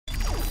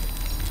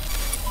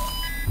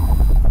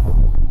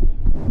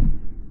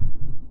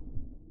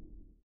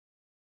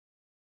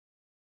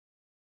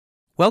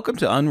Welcome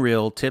to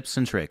Unreal Tips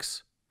and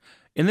Tricks.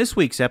 In this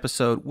week's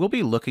episode, we'll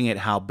be looking at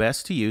how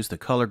best to use the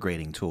color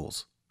grading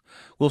tools.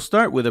 We'll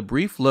start with a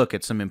brief look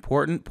at some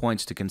important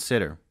points to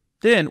consider.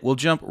 Then we'll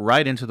jump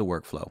right into the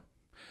workflow.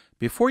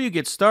 Before you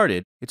get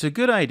started, it's a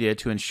good idea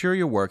to ensure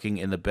you're working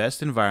in the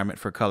best environment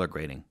for color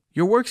grading.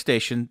 Your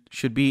workstation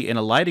should be in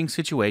a lighting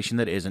situation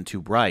that isn't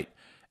too bright,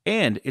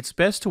 and it's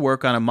best to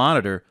work on a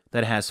monitor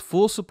that has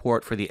full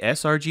support for the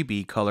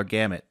sRGB color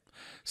gamut.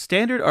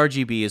 Standard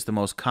RGB is the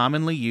most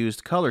commonly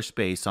used color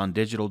space on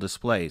digital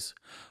displays,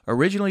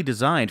 originally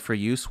designed for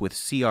use with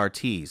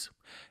CRTs,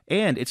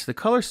 and it's the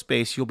color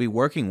space you'll be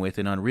working with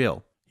in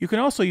Unreal. You can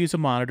also use a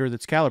monitor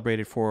that's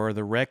calibrated for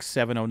the Rec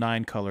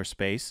 709 color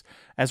space,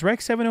 as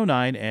Rec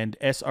 709 and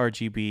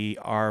sRGB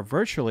are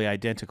virtually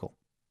identical.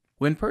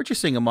 When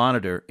purchasing a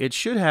monitor, it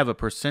should have a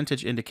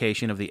percentage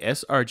indication of the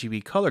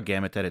sRGB color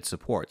gamut that it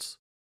supports.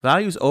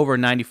 Values over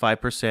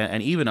 95%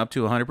 and even up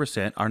to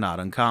 100% are not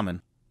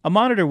uncommon. A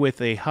monitor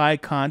with a high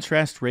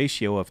contrast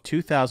ratio of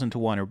 2000 to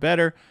 1 or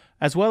better,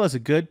 as well as a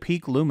good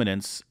peak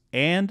luminance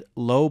and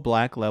low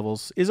black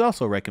levels, is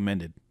also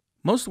recommended.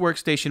 Most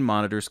workstation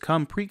monitors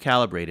come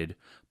pre-calibrated,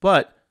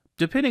 but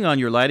depending on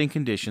your lighting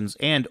conditions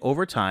and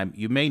over time,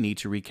 you may need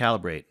to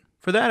recalibrate.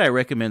 For that, I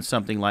recommend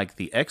something like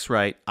the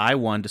X-Rite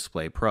i1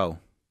 Display Pro.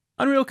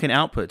 Unreal can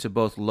output to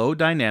both low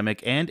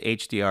dynamic and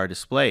HDR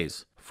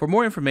displays. For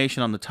more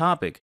information on the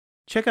topic,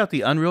 check out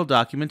the Unreal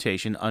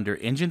documentation under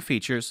Engine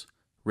Features,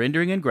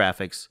 Rendering and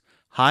Graphics,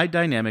 High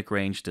Dynamic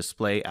Range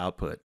Display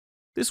Output.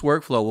 This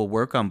workflow will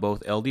work on both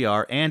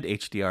LDR and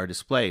HDR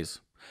displays.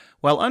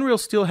 While Unreal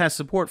still has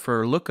support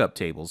for lookup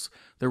tables,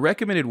 the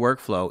recommended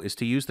workflow is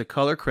to use the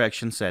color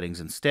correction settings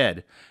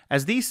instead,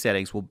 as these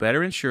settings will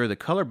better ensure the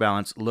color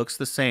balance looks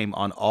the same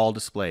on all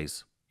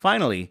displays.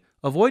 Finally,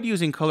 avoid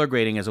using color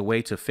grading as a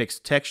way to fix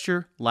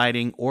texture,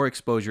 lighting, or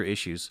exposure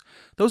issues.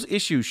 Those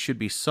issues should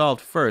be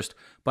solved first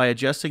by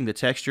adjusting the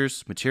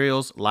textures,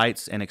 materials,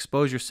 lights, and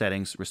exposure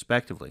settings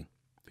respectively.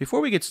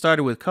 Before we get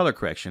started with color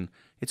correction,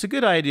 it's a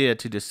good idea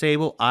to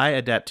disable eye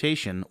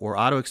adaptation or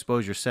auto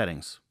exposure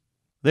settings.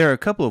 There are a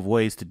couple of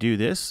ways to do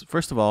this.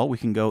 First of all, we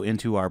can go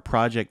into our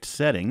project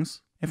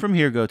settings, and from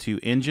here go to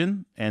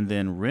Engine, and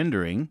then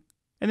Rendering,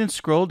 and then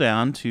scroll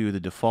down to the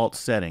default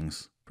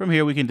settings. From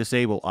here we can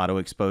disable auto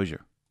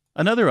exposure.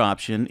 Another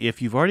option,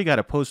 if you've already got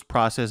a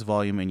post-process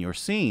volume in your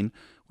scene,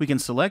 we can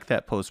select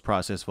that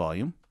post-process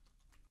volume,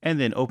 and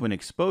then open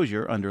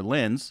Exposure under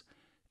Lens,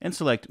 and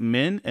select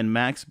Min and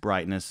Max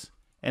Brightness,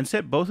 and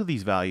set both of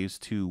these values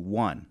to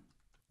 1.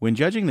 When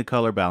judging the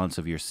color balance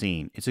of your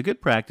scene, it's a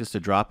good practice to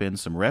drop in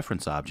some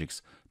reference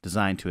objects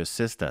designed to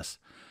assist us.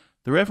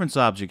 The reference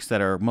objects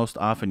that are most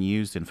often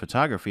used in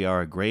photography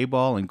are a gray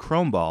ball and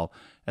chrome ball,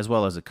 as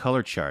well as a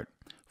color chart.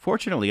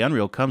 Fortunately,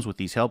 Unreal comes with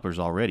these helpers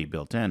already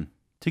built in.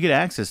 To get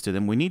access to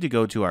them, we need to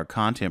go to our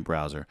content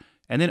browser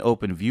and then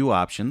open View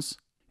Options.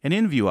 And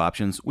in View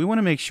Options, we want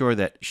to make sure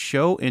that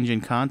Show Engine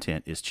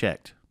Content is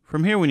checked.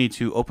 From here, we need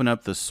to open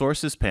up the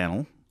Sources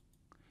panel,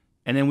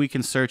 and then we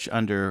can search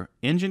under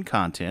Engine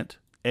Content,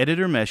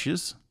 Editor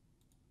Meshes,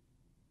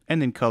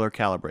 and then Color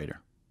Calibrator.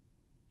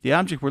 The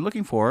object we're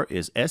looking for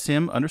is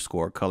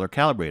SM_Color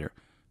Calibrator.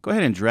 Go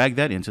ahead and drag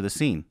that into the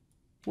scene.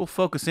 We'll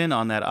focus in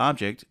on that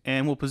object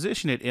and we'll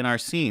position it in our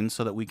scene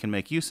so that we can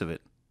make use of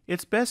it.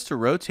 It's best to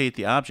rotate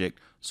the object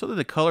so that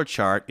the color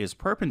chart is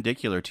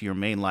perpendicular to your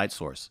main light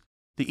source.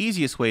 The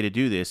easiest way to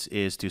do this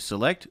is to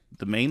select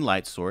the main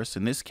light source.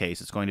 In this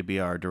case, it's going to be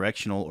our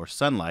directional or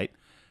sunlight.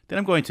 Then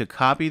I'm going to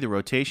copy the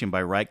rotation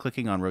by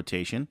right-clicking on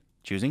Rotation,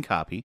 choosing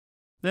Copy.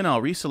 Then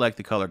I'll reselect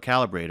the Color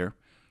Calibrator,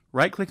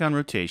 right-click on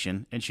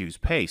Rotation, and choose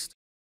Paste.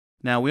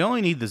 Now we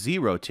only need the Z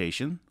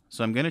rotation,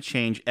 so I'm going to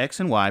change X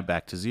and Y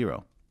back to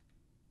 0.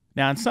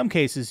 Now, in some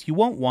cases, you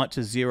won't want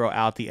to zero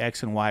out the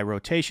X and Y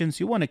rotations.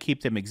 You want to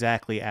keep them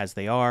exactly as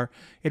they are.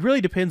 It really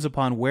depends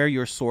upon where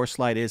your source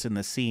light is in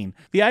the scene.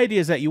 The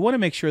idea is that you want to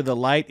make sure the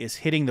light is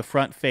hitting the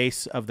front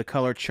face of the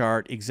color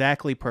chart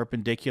exactly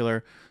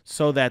perpendicular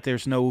so that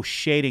there's no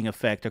shading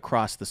effect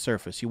across the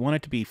surface. You want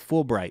it to be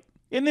full bright.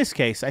 In this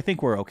case, I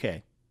think we're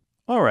okay.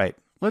 All right,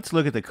 let's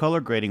look at the color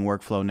grading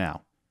workflow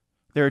now.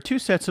 There are two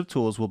sets of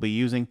tools we'll be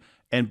using,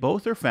 and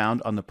both are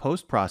found on the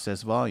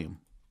post-process volume.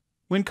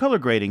 When color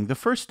grading, the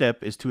first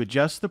step is to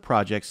adjust the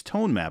project's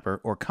tone mapper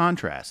or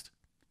contrast.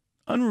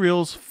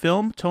 Unreal's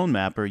Film Tone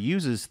Mapper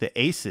uses the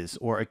ACES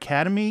or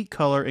Academy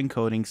Color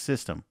Encoding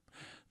System.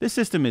 This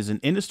system is an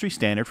industry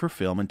standard for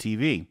film and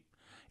TV.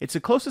 It's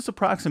the closest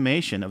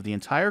approximation of the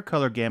entire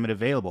color gamut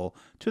available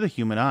to the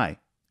human eye.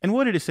 And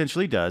what it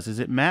essentially does is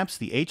it maps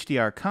the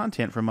HDR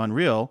content from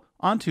Unreal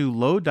onto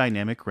low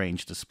dynamic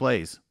range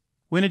displays.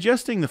 When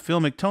adjusting the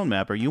Filmic Tone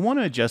Mapper, you want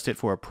to adjust it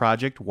for a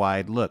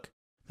project-wide look.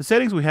 The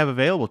settings we have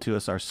available to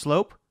us are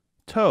Slope,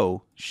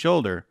 Toe,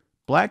 Shoulder,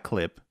 Black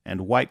Clip,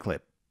 and White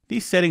Clip.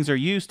 These settings are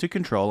used to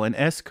control an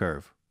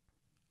S-curve.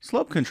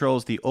 Slope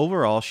controls the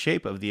overall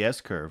shape of the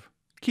S-curve.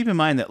 Keep in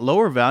mind that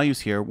lower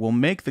values here will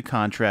make the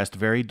contrast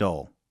very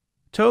dull.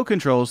 Toe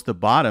controls the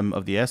bottom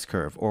of the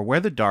S-curve, or where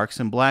the darks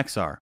and blacks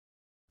are.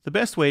 The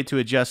best way to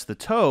adjust the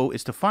toe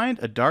is to find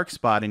a dark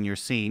spot in your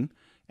scene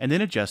and then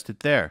adjust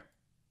it there.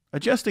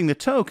 Adjusting the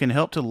toe can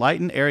help to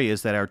lighten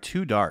areas that are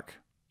too dark.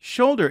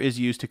 Shoulder is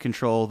used to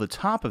control the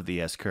top of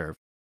the S-curve,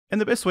 and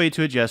the best way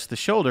to adjust the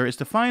shoulder is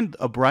to find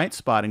a bright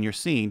spot in your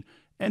scene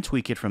and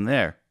tweak it from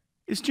there.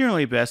 It's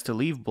generally best to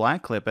leave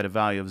black clip at a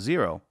value of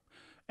 0,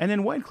 and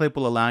then white clip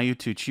will allow you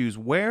to choose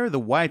where the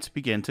whites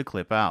begin to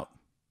clip out.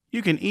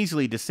 You can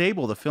easily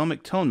disable the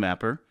Filmic tone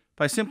mapper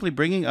by simply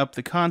bringing up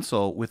the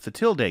console with the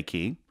tilde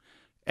key,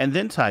 and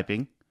then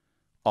typing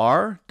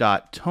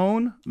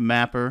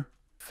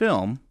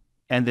r.tonemapper_film,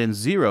 and then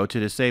 0 to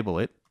disable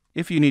it.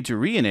 If you need to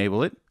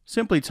re-enable it,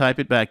 simply type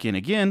it back in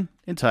again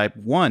and type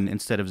 1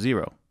 instead of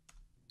 0.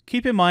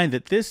 Keep in mind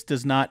that this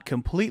does not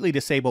completely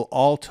disable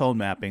all tone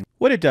mapping.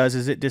 What it does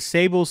is it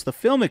disables the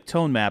Filmic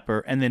tone mapper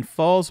and then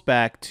falls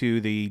back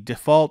to the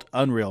default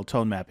Unreal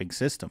tone mapping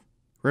system.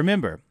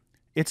 Remember,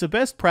 it's a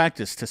best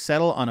practice to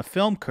settle on a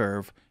film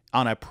curve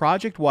on a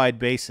project-wide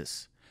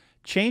basis.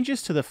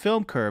 Changes to the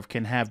film curve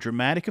can have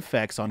dramatic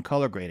effects on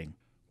color grading.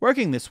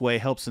 Working this way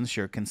helps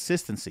ensure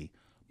consistency,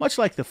 much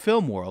like the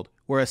film world,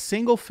 where a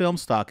single film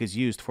stock is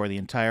used for the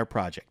entire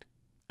project.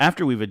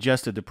 After we've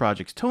adjusted the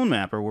project's tone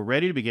mapper, we're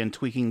ready to begin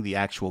tweaking the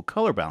actual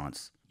color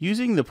balance,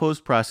 using the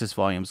post-process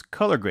volume's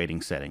color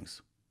grading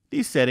settings.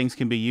 These settings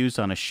can be used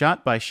on a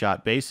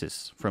shot-by-shot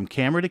basis, from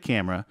camera to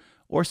camera,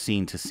 or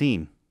scene to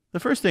scene. The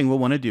first thing we'll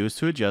want to do is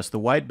to adjust the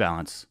white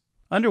balance.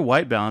 Under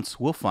white balance,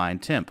 we'll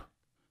find temp.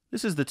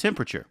 This is the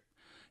temperature.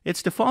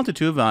 It's defaulted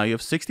to a value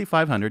of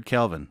 6500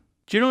 Kelvin.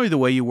 Generally, the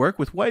way you work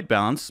with white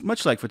balance,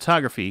 much like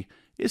photography,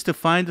 is to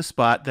find the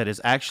spot that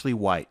is actually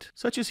white,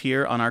 such as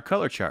here on our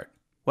color chart.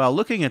 While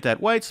looking at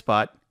that white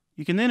spot,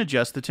 you can then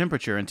adjust the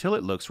temperature until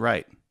it looks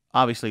right.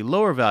 Obviously,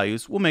 lower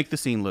values will make the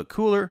scene look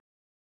cooler,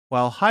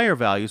 while higher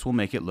values will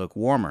make it look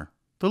warmer.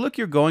 The look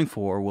you're going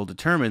for will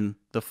determine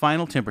the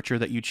final temperature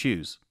that you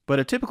choose, but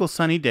a typical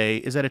sunny day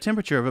is at a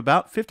temperature of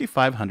about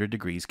 5500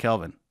 degrees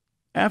Kelvin.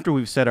 After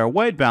we've set our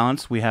white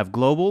balance, we have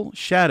global,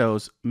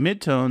 shadows,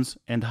 midtones,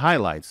 and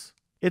highlights.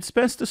 It's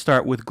best to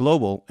start with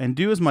global and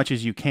do as much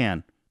as you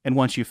can, and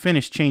once you've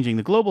finished changing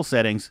the global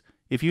settings,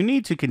 if you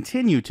need to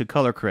continue to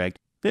color correct,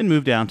 then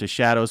move down to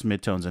shadows,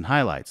 midtones, and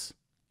highlights.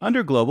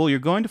 Under global, you're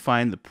going to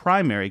find the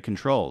primary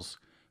controls.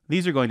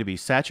 These are going to be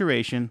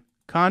saturation,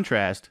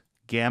 contrast,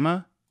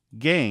 gamma,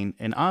 gain,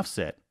 and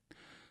offset.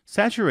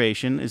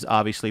 Saturation is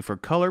obviously for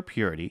color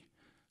purity.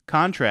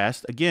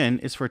 Contrast, again,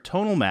 is for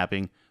tonal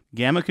mapping.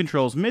 Gamma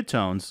controls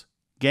midtones,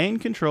 gain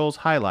controls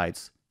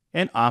highlights,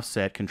 and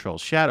offset controls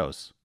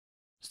shadows.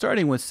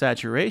 Starting with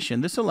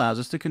saturation, this allows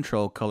us to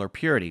control color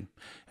purity.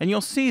 And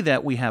you'll see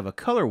that we have a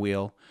color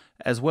wheel,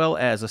 as well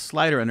as a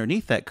slider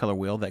underneath that color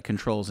wheel that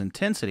controls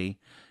intensity.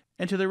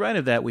 And to the right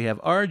of that, we have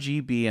R, G,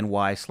 B, and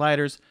Y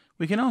sliders.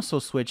 We can also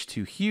switch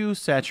to hue,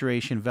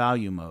 saturation,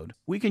 value mode.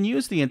 We can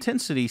use the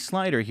intensity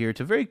slider here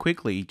to very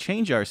quickly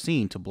change our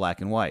scene to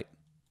black and white.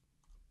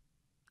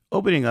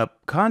 Opening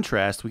up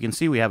contrast, we can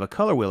see we have a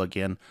color wheel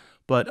again,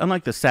 but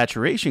unlike the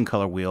saturation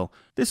color wheel,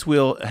 this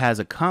wheel has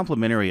a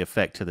complementary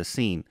effect to the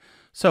scene.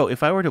 So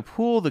if I were to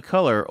pull the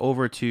color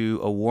over to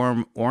a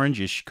warm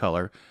orangish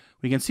color,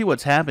 we can see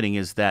what's happening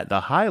is that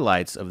the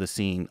highlights of the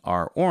scene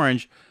are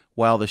orange,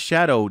 while the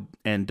shadow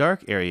and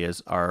dark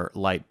areas are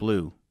light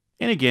blue.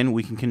 And again,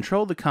 we can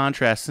control the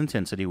contrast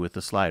intensity with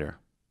the slider.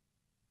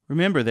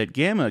 Remember that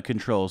gamma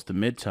controls the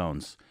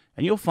midtones,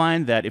 and you'll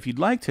find that if you'd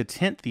like to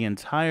tint the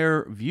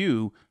entire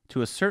view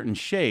to a certain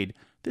shade,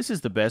 this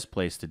is the best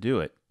place to do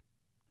it.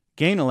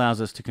 Gain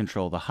allows us to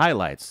control the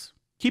highlights.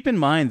 Keep in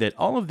mind that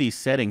all of these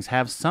settings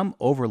have some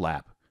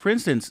overlap. For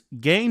instance,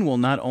 gain will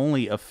not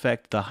only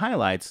affect the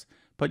highlights,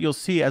 but you'll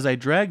see as I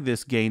drag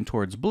this gain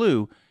towards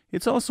blue,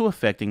 it's also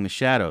affecting the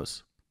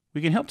shadows.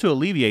 We can help to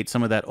alleviate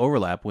some of that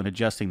overlap when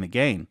adjusting the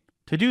gain.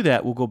 To do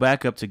that, we'll go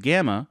back up to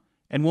gamma,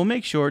 and we'll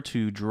make sure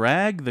to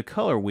drag the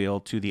color wheel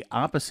to the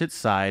opposite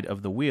side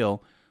of the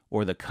wheel,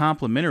 or the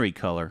complementary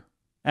color.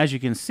 As you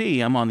can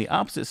see, I'm on the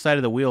opposite side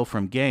of the wheel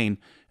from gain,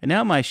 and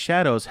now my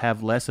shadows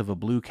have less of a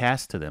blue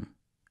cast to them.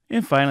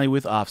 And finally,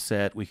 with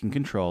offset, we can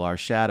control our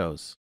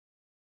shadows.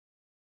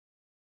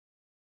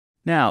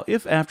 Now,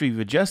 if after you've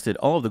adjusted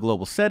all of the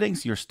global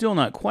settings, you're still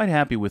not quite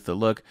happy with the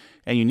look,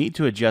 and you need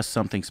to adjust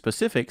something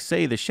specific,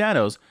 say the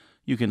shadows,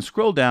 you can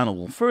scroll down a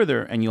little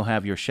further and you'll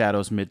have your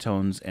shadows,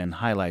 midtones, and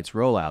highlights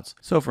rollouts.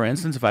 So for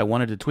instance, if I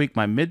wanted to tweak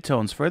my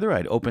midtones further,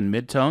 I'd open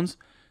midtones,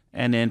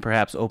 and then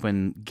perhaps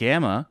open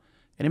gamma,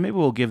 and maybe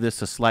we'll give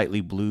this a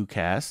slightly blue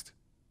cast,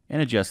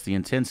 and adjust the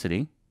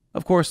intensity.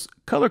 Of course,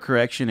 color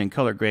correction and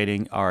color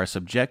grading are a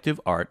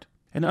subjective art,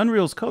 and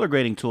Unreal's color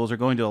grading tools are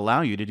going to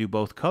allow you to do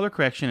both color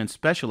correction and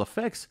special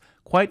effects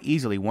quite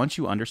easily once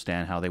you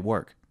understand how they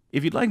work.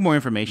 If you'd like more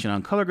information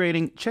on color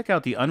grading, check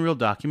out the Unreal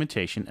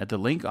documentation at the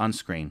link on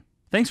screen.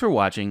 Thanks for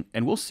watching,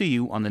 and we'll see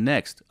you on the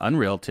next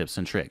Unreal Tips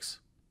and Tricks.